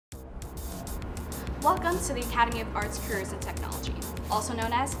Welcome to the Academy of Arts, Careers, and Technology, also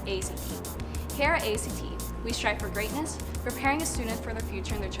known as AACT. Here at AACT, we strive for greatness, preparing a student for their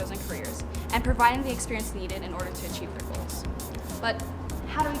future in their chosen careers, and providing the experience needed in order to achieve their goals. But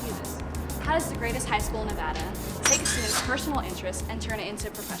how do we do this? How does the greatest high school in Nevada take a student's personal interest and turn it into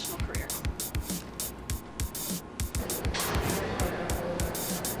a professional career?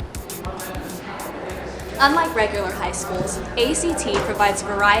 Unlike regular high schools, AACT provides a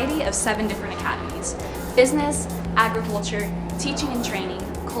variety of 7 different academies: business, agriculture, teaching and training,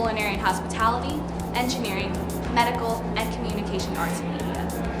 culinary and hospitality, engineering, medical, and communication arts and media.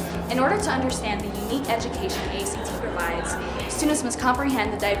 In order to understand the unique education AACT provides, students must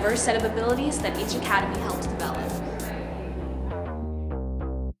comprehend the diverse set of abilities that each academy helps develop.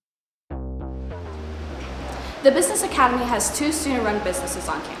 The Business Academy has 2 student-run businesses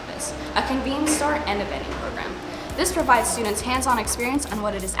on campus, a convenience store and a vending program. This provides students hands-on experience on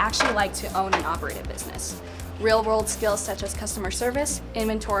what it is actually like to own and operate a business. Real-world skills such as customer service,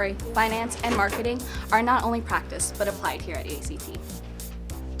 inventory, finance, and marketing are not only practiced, but applied here at AACT.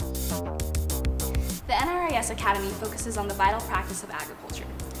 The NRAS Academy focuses on the vital practice of agriculture.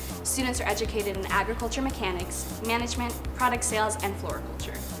 Students are educated in agriculture mechanics, management, product sales, and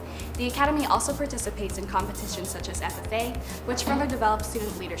floriculture. The Academy also participates in competitions such as FFA, which further develops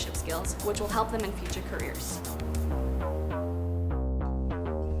student leadership skills, which will help them in future careers.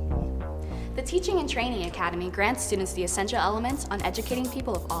 The Teaching and Training Academy grants students the essential elements on educating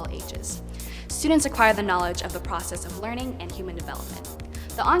people of all ages. Students acquire the knowledge of the process of learning and human development.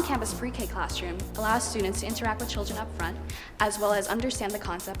 The on-campus pre-K classroom allows students to interact with children up front, as well as understand the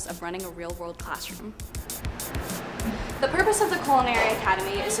concepts of running a real-world classroom. The purpose of the Culinary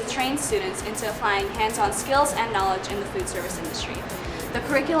Academy is to train students into applying hands-on skills and knowledge in the food service industry. The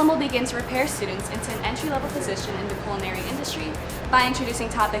curriculum will begin to prepare students into an entry-level position in the culinary industry by introducing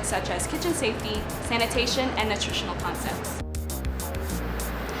topics such as kitchen safety, sanitation, and nutritional concepts.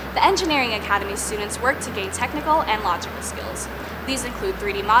 The Engineering Academy students work to gain technical and logical skills. These include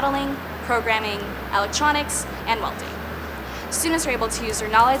 3D modeling, programming, electronics, and welding. Students are able to use their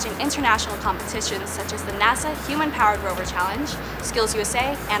knowledge in international competitions such as the NASA Human-Powered Rover Challenge, Skills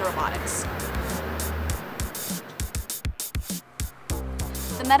USA, and robotics.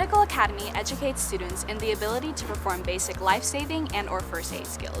 The Medical Academy educates students in the ability to perform basic life-saving and/or first aid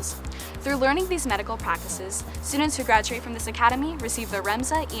skills. Through learning these medical practices, students who graduate from this academy receive their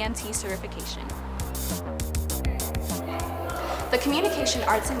REMSA EMT certification. The Communication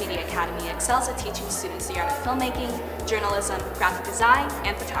Arts and Media Academy excels at teaching students the art of filmmaking, journalism, graphic design,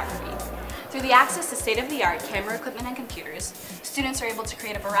 and photography. Through the access to state-of-the-art camera equipment and computers, students are able to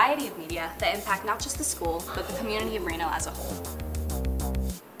create a variety of media that impact not just the school, but the community of Reno as a whole.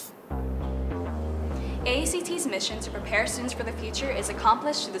 AACT's mission to prepare students for the future is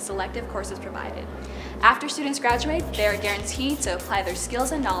accomplished through the selective courses provided. After students graduate, they are guaranteed to apply their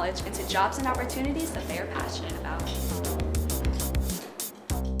skills and knowledge into jobs and opportunities that they are passionate about.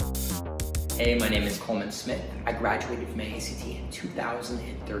 Hey, my name is Coleman Smith. I graduated from AACT in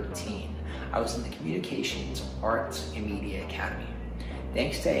 2013. I was in the Communications, Arts, and Media Academy.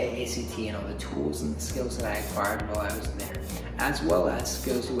 Thanks to AACT and all the tools and the skills that I acquired while I was there, as well as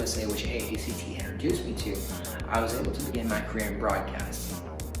Skills USA, which AACT introduced me to, I was able to begin my career in broadcasting.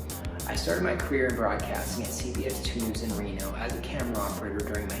 I started my career in broadcasting at CBS 2 News in Reno as a camera operator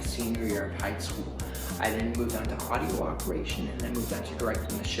during my senior year of high school. I then moved on to audio operation and then moved on to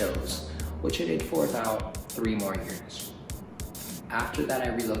directing the shows, which I did for about 3 more years. After that, I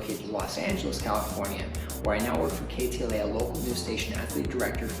relocated to Los Angeles, California, where I now work for KTLA, a local news station, as the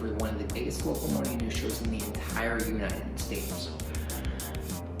director for one of the biggest local morning news shows in the entire United States.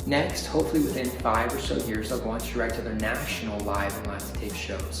 Next, hopefully within 5 or so years, I'll go on to direct other national live and live-to-tape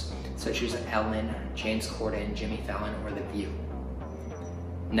shows, such as Ellen, James Corden, Jimmy Fallon, or The View.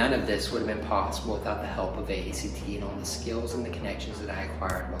 None of this would have been possible without the help of AACT and all the skills and the connections that I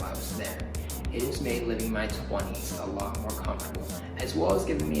acquired while I was there. It has made living my 20s a lot more comfortable, as well as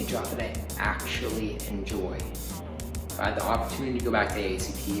giving me a job that I actually enjoy. If I had the opportunity to go back to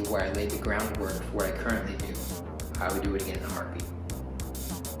AACT, where I laid the groundwork for what I currently do, I would do it again in a heartbeat.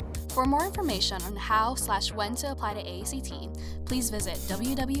 For more information on how/when to apply to AACT, please visit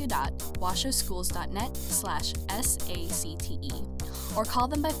www.washoschools.net/SACTE or call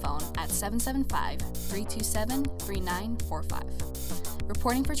them by phone at 775-327-3945.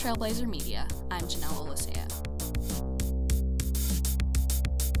 Reporting for Trailblazer Media, I'm Janelle Olisea.